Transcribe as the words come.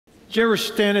Did you ever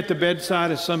stand at the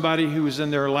bedside of somebody who was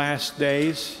in their last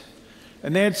days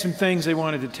and they had some things they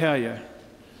wanted to tell you,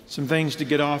 some things to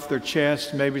get off their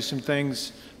chest, maybe some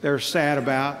things they're sad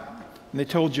about, and they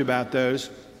told you about those?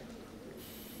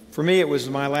 For me, it was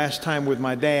my last time with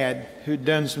my dad, who'd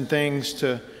done some things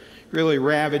to really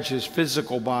ravage his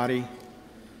physical body,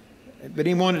 but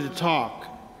he wanted to talk,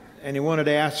 and he wanted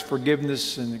to ask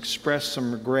forgiveness and express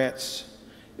some regrets.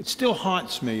 It still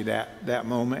haunts me, that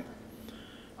moment.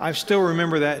 I still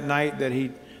remember that night that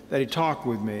he talked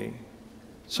with me.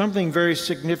 Something very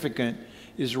significant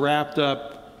is wrapped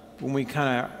up when we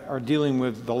kind of are dealing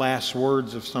with the last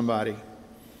words of somebody.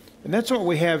 And that's what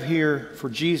we have here for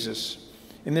Jesus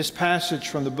in this passage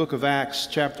from the book of Acts,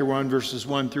 chapter 1, verses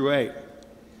 1 through 8.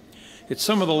 It's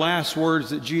some of the last words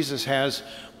that Jesus has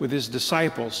with his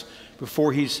disciples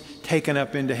before he's taken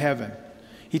up into heaven.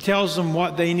 He tells them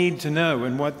what they need to know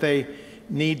and what they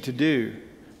need to do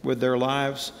with their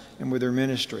lives and with their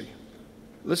ministry.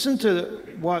 Listen to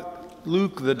what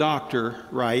Luke the doctor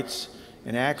writes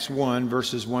in Acts 1,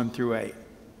 verses 1 through 8.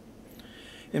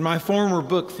 In my former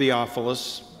book,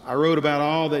 Theophilus, I wrote about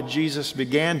all that Jesus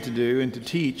began to do and to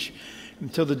teach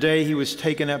until the day he was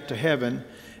taken up to heaven,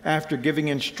 after giving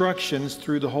instructions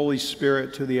through the Holy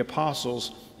Spirit to the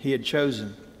apostles he had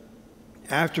chosen.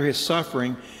 After his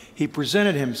suffering, he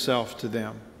presented himself to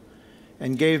them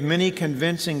and gave many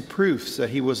convincing proofs that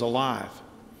he was alive.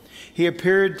 He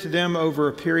appeared to them over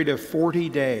a period of 40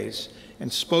 days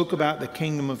and spoke about the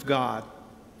kingdom of God.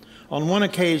 On one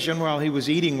occasion, while he was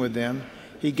eating with them,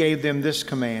 he gave them this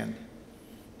command: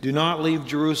 "Do not leave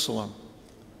Jerusalem,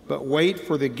 but wait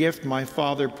for the gift my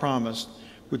Father promised,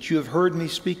 which you have heard me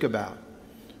speak about.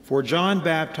 For John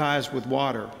baptized with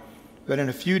water, but in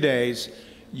a few days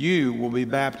you will be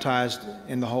baptized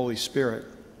in the Holy Spirit."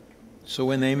 So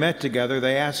when they met together,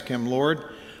 they asked him, "Lord,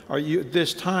 are you at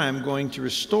this time going to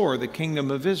restore the kingdom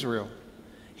of Israel?"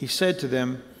 He said to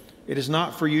them, "It is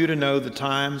not for you to know the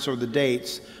times or the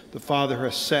dates the Father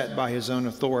has set by his own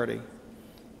authority,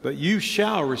 but you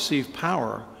shall receive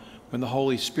power when the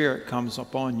Holy Spirit comes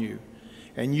upon you,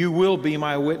 and you will be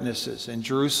my witnesses in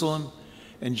Jerusalem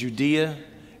and Judea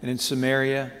and in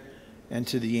Samaria and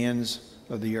to the ends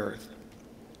of the earth."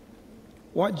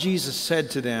 What Jesus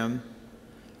said to them,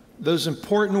 those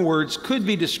important words, could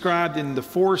be described in the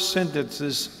 4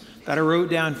 sentences that I wrote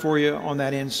down for you on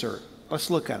that insert. Let's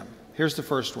look at them. Here's the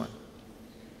first one.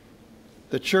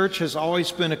 The church has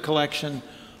always been a collection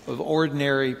of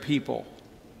ordinary people.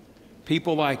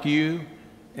 People like you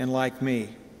and like me.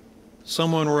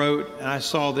 Someone wrote, and I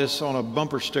saw this on a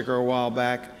bumper sticker a while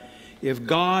back, "If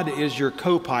God is your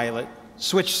co-pilot,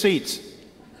 switch seats."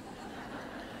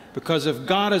 Because if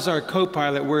God is our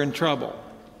co-pilot, we're in trouble.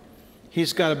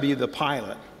 He's got to be the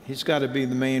pilot. He's got to be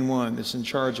the main one that's in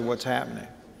charge of what's happening.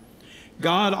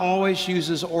 God always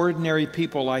uses ordinary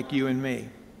people like you and me.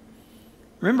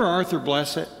 Remember Arthur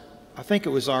Blessett? I think it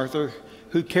was Arthur,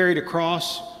 who carried a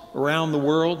cross around the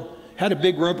world, had a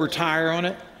big rubber tire on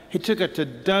it. He took it to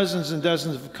dozens and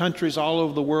dozens of countries all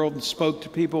over the world and spoke to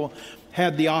people,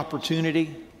 had the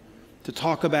opportunity to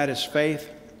talk about his faith.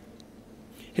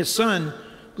 His son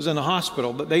was in the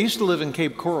hospital, but they used to live in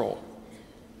Cape Coral.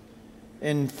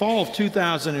 In fall of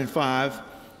 2005,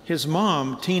 his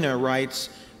mom, Tina, writes,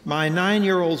 "My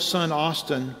 9-year-old son,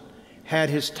 Austin,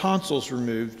 had his tonsils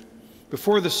removed.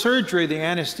 Before the surgery, the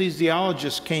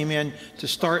anesthesiologist came in to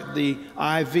start the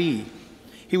IV.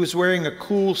 He was wearing a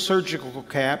cool surgical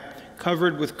cap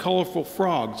covered with colorful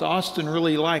frogs. Austin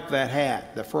really liked that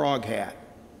hat, the frog hat.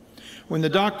 When the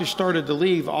doctor started to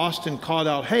leave, Austin called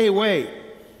out, 'Hey, wait,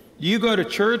 do you go to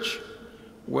church?'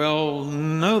 'Well,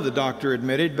 no,' the doctor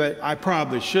admitted, 'but I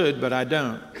probably should, but I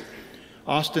don't.'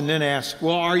 Austin then asked,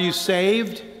 'Well, are you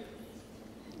saved?'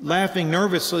 Laughing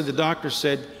nervously, the doctor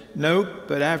said, 'Nope,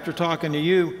 but after talking to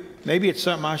you, maybe it's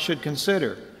something I should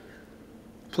consider.'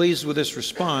 Pleased with this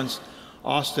response,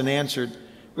 Austin answered,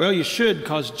 'Well, you should,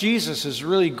 because Jesus is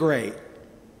really great.'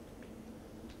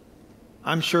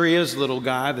 'I'm sure he is, little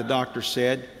guy,' the doctor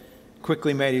said,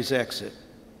 quickly made his exit.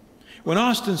 When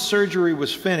Austin's surgery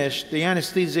was finished, the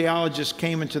anesthesiologist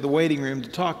came into the waiting room to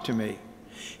talk to me.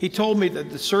 He told me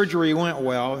that the surgery went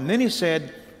well, and then he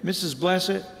said, 'Mrs.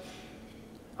 Blessett,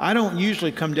 I don't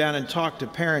usually come down and talk to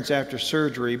parents after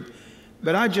surgery,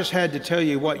 but I just had to tell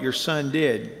you what your son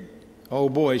did.' Oh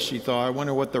boy, she thought, I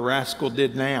wonder what the rascal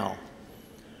did now.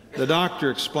 The doctor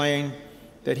explained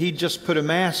that he'd just put a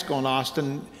mask on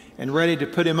Austin and ready to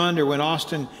put him under when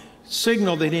Austin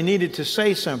signaled that he needed to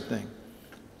say something.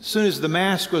 As soon as the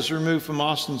mask was removed from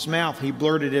Austin's mouth, he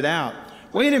blurted it out.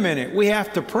 'Wait a minute, we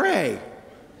have to pray.'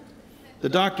 The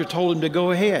doctor told him to go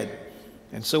ahead,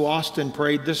 and so Austin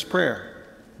prayed this prayer.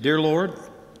 Dear Lord,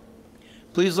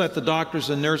 please let the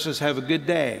doctors and nurses have a good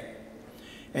day.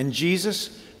 And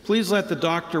Jesus, please let the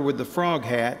doctor with the frog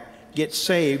hat get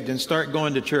saved and start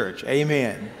going to church.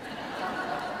 Amen.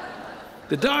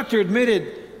 The doctor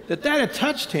admitted that had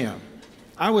touched him.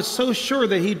 I was so sure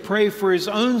that he'd pray for his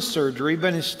own surgery,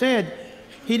 but instead,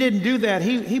 he didn't do that.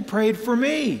 He prayed for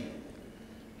me.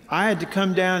 I had to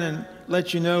come down and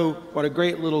let you know what a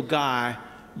great little guy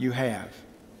you have.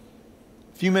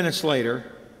 A few minutes later,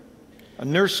 a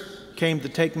nurse came to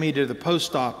take me to the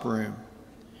post-op room.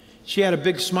 She had a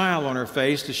big smile on her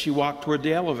face as she walked toward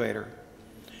the elevator.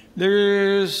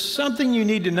 There's something you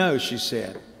need to know, she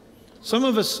said. Some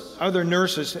of us other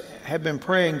nurses have been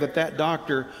praying that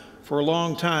doctor for a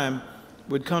long time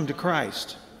would come to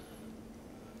Christ.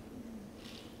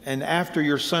 And after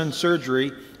your son's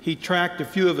surgery, he tracked a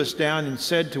few of us down and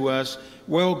said to us,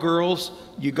 well, girls,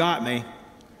 you got me.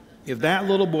 If that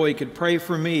little boy could pray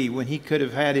for me when he could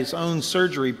have had his own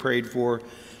surgery prayed for,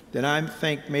 then I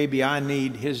think maybe I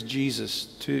need his Jesus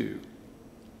too.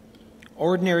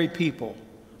 Ordinary people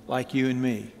like you and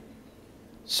me.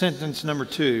 Sentence number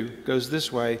 2 goes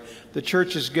this way. The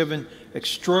church is given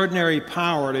extraordinary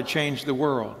power to change the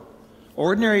world.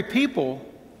 Ordinary people,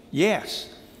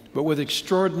 yes, but with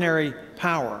extraordinary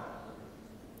power.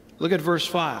 Look at verse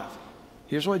 5.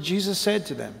 Here's what Jesus said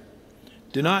to them.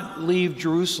 Do not leave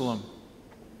Jerusalem,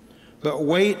 but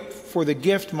wait for the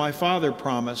gift my Father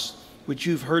promised, which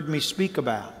you've heard me speak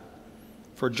about.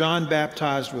 For John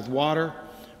baptized with water,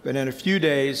 but in a few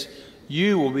days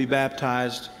you will be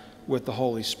baptized with the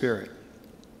Holy Spirit.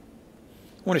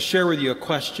 I want to share with you a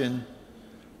question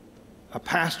a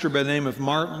pastor by the name of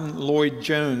Martin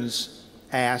Lloyd-Jones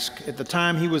asked at the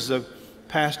time he was a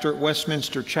pastor at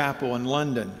Westminster Chapel in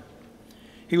London.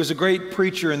 He was a great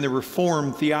preacher in the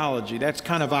Reformed theology. That's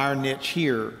kind of our niche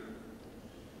here.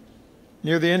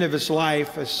 Near the end of his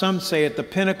life, as some say at the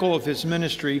pinnacle of his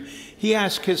ministry, he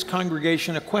asked his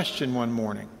congregation a question one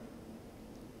morning.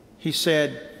 He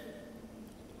said,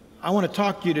 I want to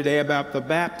talk to you today about the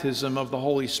baptism of the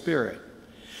Holy Spirit.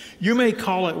 You may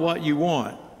call it what you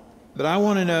want, but I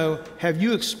want to know, have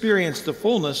you experienced the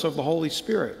fullness of the Holy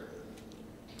Spirit?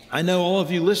 I know all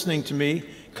of you listening to me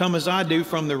come as I do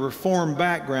from the Reformed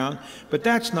background, but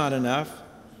that's not enough.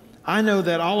 I know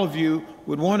that all of you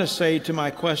would want to say to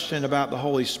my question about the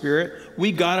Holy Spirit,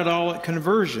 we got it all at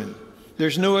conversion.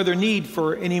 There's no other need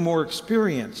for any more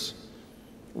experience.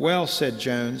 Well, said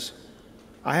Jones,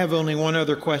 I have only one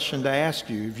other question to ask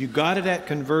you. If you got it at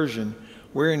conversion,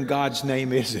 where in God's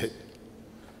name is it?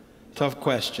 Tough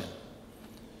question.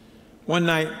 One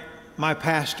night, my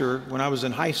pastor, when I was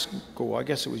in high school, I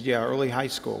guess it was, early high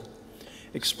school,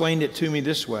 explained it to me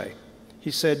this way.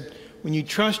 He said, when you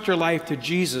trust your life to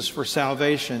Jesus for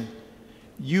salvation,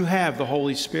 you have the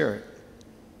Holy Spirit.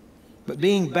 But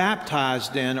being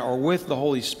baptized in or with the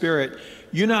Holy Spirit,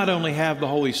 you not only have the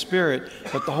Holy Spirit,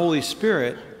 but the Holy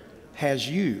Spirit has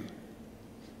you.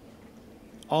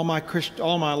 All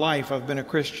my life I've been a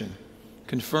Christian.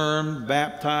 Confirmed,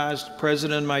 baptized,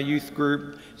 president of my youth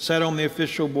group, sat on the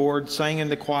official board, sang in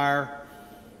the choir.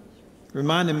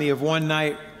 Reminded me of one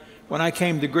night when I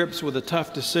came to grips with a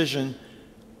tough decision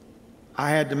I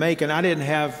had to make, and I didn't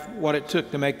have what it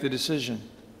took to make the decision.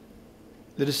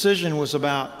 The decision was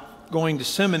about going to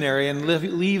seminary and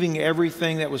leaving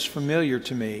everything that was familiar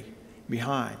to me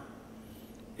behind.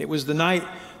 It was the night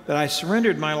that I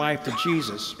surrendered my life to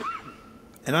Jesus,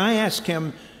 and I asked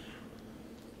him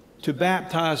to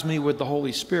baptize me with the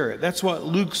Holy Spirit. That's what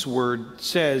Luke's word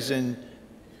says in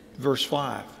verse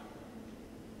 5.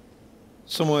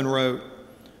 Someone wrote,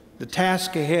 the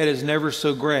task ahead is never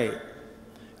so great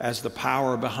as the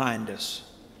power behind us.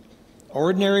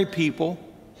 Ordinary people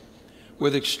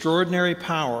with extraordinary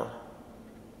power.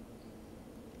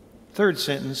 Third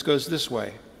sentence goes this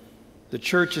way. The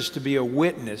church is to be a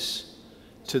witness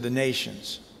to the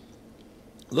nations.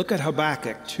 Look at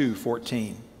Habakkuk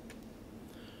 2:14.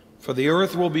 For the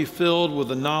earth will be filled with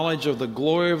the knowledge of the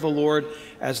glory of the Lord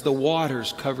as the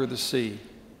waters cover the sea.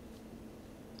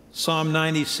 Psalm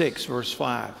 96, verse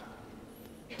 5.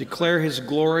 Declare his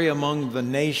glory among the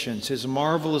nations, his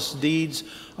marvelous deeds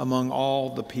among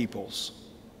all the peoples.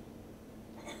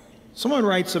 Someone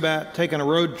writes about taking a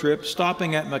road trip,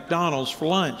 stopping at McDonald's for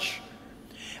lunch.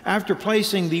 After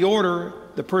placing the order,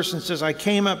 the person says, I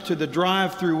came up to the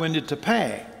drive-thru window to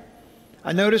pay.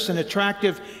 I noticed an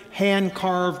attractive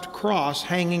hand-carved cross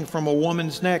hanging from a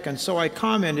woman's neck, and so I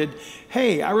commented,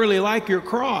 hey, I really like your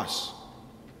cross.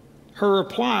 Her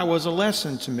reply was a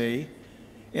lesson to me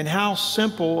in how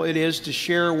simple it is to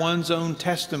share one's own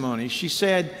testimony. She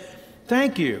said,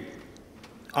 thank you.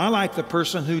 I like the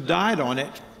person who died on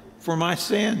it for my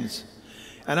sins.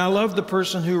 And I love the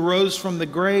person who rose from the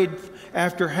grave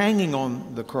after hanging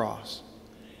on the cross.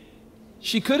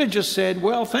 She could have just said,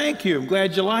 well, thank you, I'm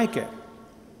glad you like it.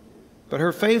 But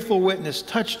her faithful witness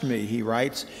touched me, he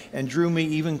writes, and drew me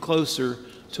even closer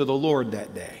to the Lord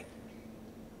that day.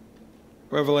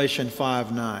 Revelation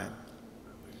 5:9.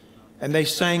 And they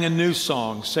sang a new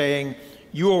song, saying,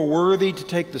 you are worthy to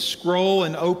take the scroll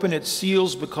and open its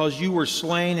seals, because you were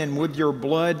slain, and with your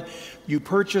blood you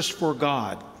purchased for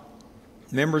God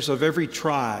members of every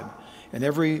tribe and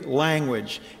every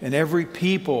language and every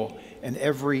people and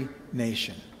every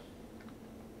nation.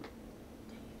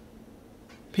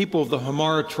 People of the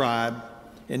Hamara tribe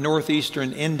in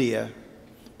northeastern India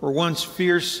were once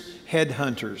fierce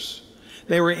headhunters.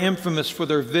 They were infamous for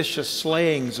their vicious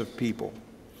slayings of people.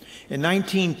 In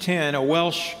 1910, a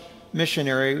Welsh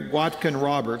missionary, Watkin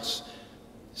Roberts,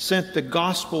 sent the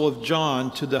Gospel of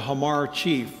John to the Hamar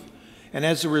chief. And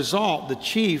as a result, the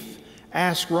chief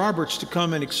asked Roberts to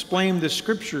come and explain the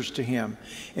scriptures to him.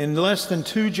 In less than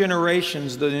 2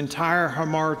 generations, the entire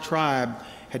Hamar tribe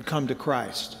had come to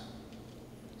Christ.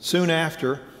 Soon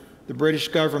after, the British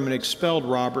government expelled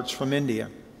Roberts from India,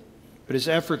 but his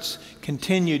efforts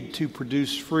continued to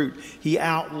produce fruit. He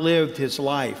outlived his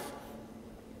life.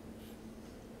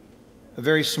 A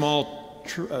very small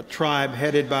tribe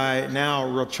headed by now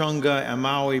Rochunga and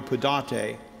Maui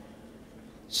Pudate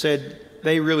said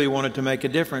they really wanted to make a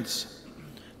difference.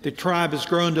 The tribe has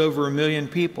grown to over 1 million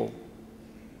people.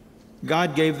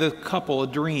 God gave the couple a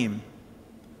dream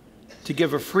to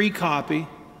give a free copy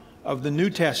of the New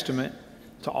Testament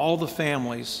to all the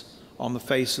families on the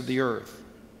face of the earth.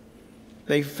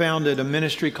 They founded a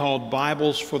ministry called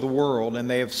Bibles for the World, and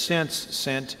they have since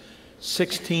sent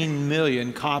 16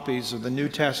 million copies of the New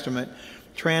Testament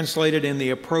translated in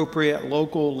the appropriate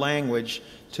local language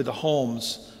to the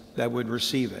homes that would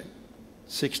receive it.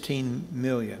 16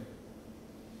 million.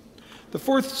 The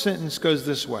fourth sentence goes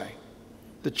this way: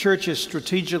 the church is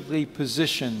strategically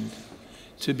positioned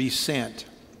to be sent.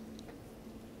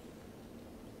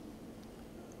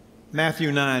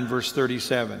 Matthew 9, verse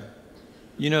 37.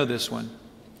 You know this one.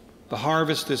 The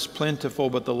harvest is plentiful,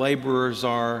 but the laborers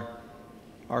are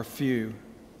few.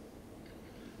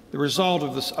 The result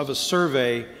of a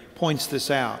survey points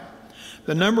this out.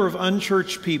 The number of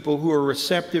unchurched people who are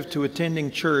receptive to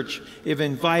attending church if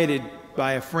invited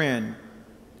by a friend,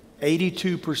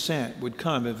 82% would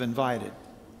come if invited.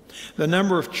 The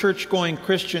number of church-going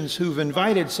Christians who've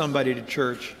invited somebody to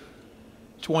church,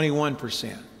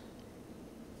 21%.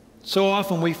 So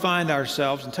often we find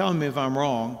ourselves, and tell me if I'm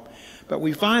wrong, but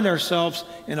we find ourselves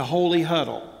in a holy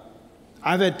huddle.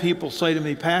 I've had people say to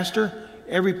me, Pastor,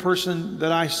 every person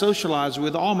that I socialize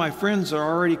with, all my friends are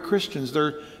already Christians.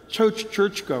 They're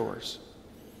churchgoers.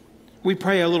 We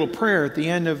pray a little prayer at the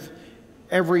end of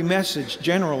every message,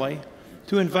 generally,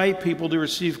 to invite people to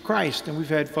receive Christ. And we've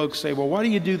had folks say, well, why do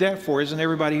you do that for? Isn't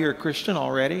everybody here a Christian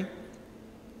already?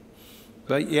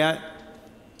 But yet,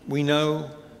 we know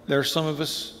there are some of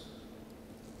us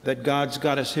that God's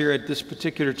got us here at this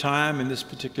particular time in this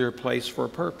particular place for a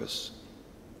purpose,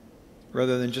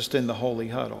 rather than just in the holy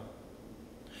huddle.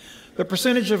 The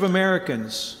percentage of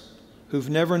Americans who've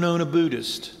never known a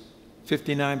Buddhist,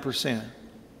 59%.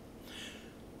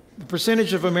 The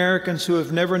percentage of Americans who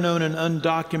have never known an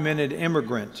undocumented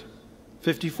immigrant,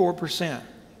 54%.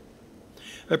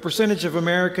 The percentage of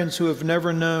Americans who have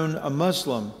never known a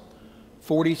Muslim,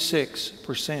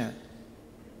 46%.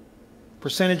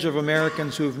 Percentage of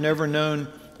Americans who have never known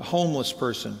a homeless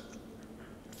person,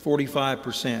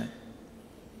 45%.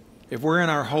 If we're in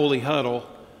our holy huddle,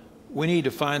 we need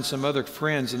to find some other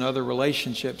friends and other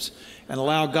relationships and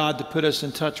allow God to put us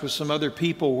in touch with some other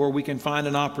people where we can find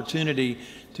an opportunity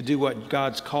to do what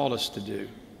God's called us to do.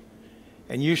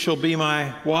 And you shall be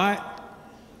my what?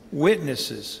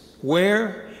 Witnesses.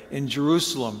 Where? In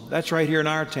Jerusalem. That's right here in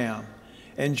our town.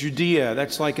 And Judea,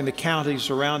 that's like in the counties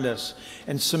around us.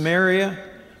 And Samaria,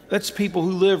 that's people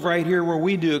who live right here where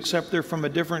we do, except they're from a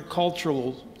different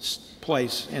cultural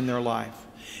place in their life.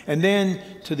 And then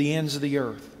to the ends of the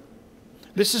earth.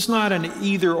 This is not an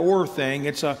either-or thing.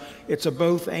 It's a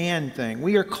both-and thing.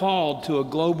 We are called to a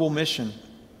global mission,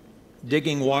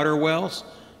 digging water wells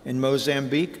in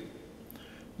Mozambique,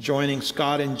 joining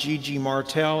Scott and Gigi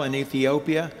Martell in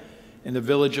Ethiopia in the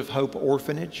Village of Hope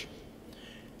Orphanage.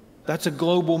 That's a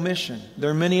global mission.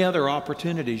 There are many other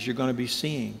opportunities you're going to be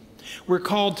seeing. We're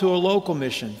called to a local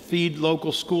mission, feed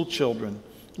local school children,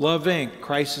 Love Inc.,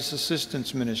 Crisis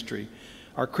Assistance Ministry,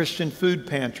 our Christian Food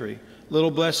Pantry, Little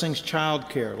Blessings Child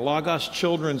Care, Lagos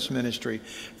Children's Ministry,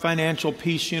 Financial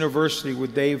Peace University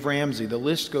with Dave Ramsey. The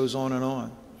list goes on and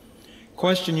on.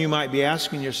 Question you might be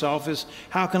asking yourself is,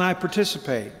 how can I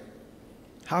participate?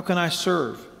 How can I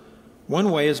serve?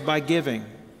 One way is by giving.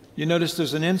 You notice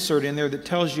there's an insert in there that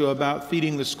tells you about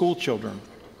feeding the school children.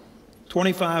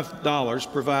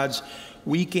 $25 provides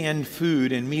weekend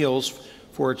food and meals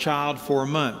for a child for a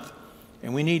month.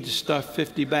 And we need to stuff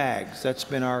 50 bags. That's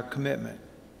been our commitment.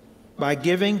 By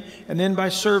giving and then by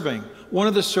serving. One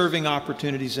of the serving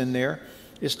opportunities in there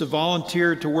is to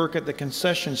volunteer to work at the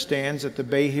concession stands at the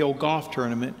Bay Hill Golf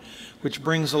Tournament, which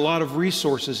brings a lot of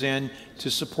resources in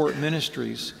to support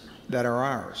ministries that are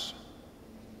ours.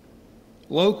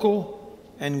 Local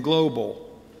and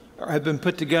global have been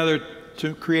put together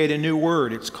to create a new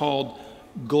word. It's called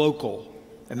glocal.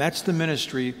 And that's the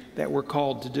ministry that we're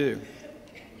called to do.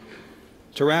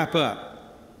 To wrap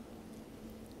up,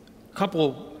 a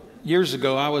couple years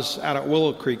ago, I was out at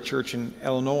Willow Creek Church in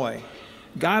Illinois.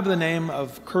 A guy by the name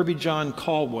of Kirby John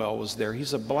Caldwell was there.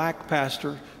 He's a black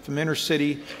pastor from inner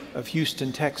city of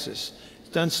Houston, Texas.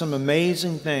 He's done some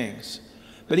amazing things.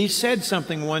 But he said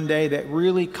something one day that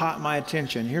really caught my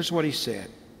attention. Here's what he said.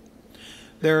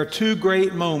 There are two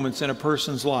great moments in a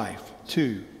person's life.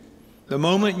 Two. The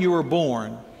moment you were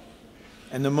born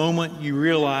and the moment you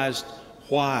realized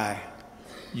why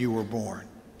you were born.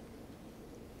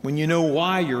 When you know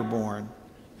why you're born,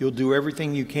 you'll do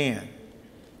everything you can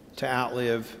to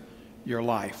outlive your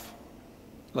life.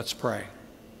 Let's pray.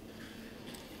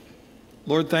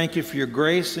 Lord, thank you for your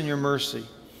grace and your mercy.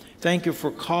 Thank you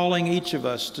for calling each of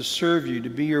us to serve you, to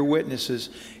be your witnesses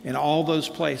in all those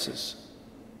places.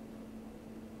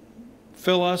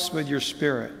 Fill us with your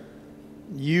Spirit.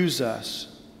 Use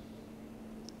us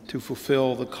to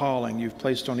fulfill the calling you've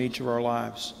placed on each of our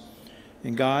lives.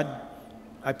 And God,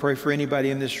 I pray for anybody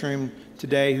in this room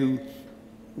today who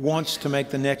wants to make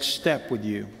the next step with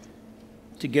you,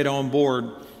 to get on board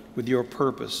with your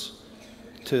purpose,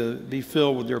 to be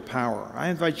filled with your power. I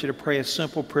invite you to pray a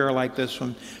simple prayer like this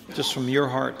one, just from your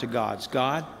heart to God's.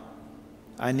 God,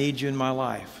 I need you in my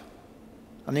life.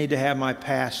 I need to have my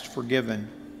past forgiven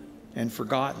and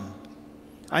forgotten.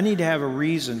 I need to have a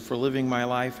reason for living my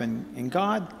life. And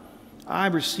God, I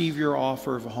receive your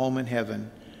offer of a home in heaven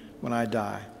when I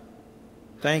die.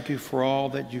 Thank you for all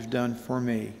that you've done for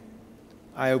me.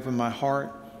 I open my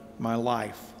heart, my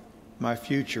life, my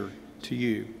future to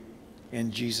you.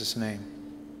 In Jesus' name,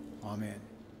 amen.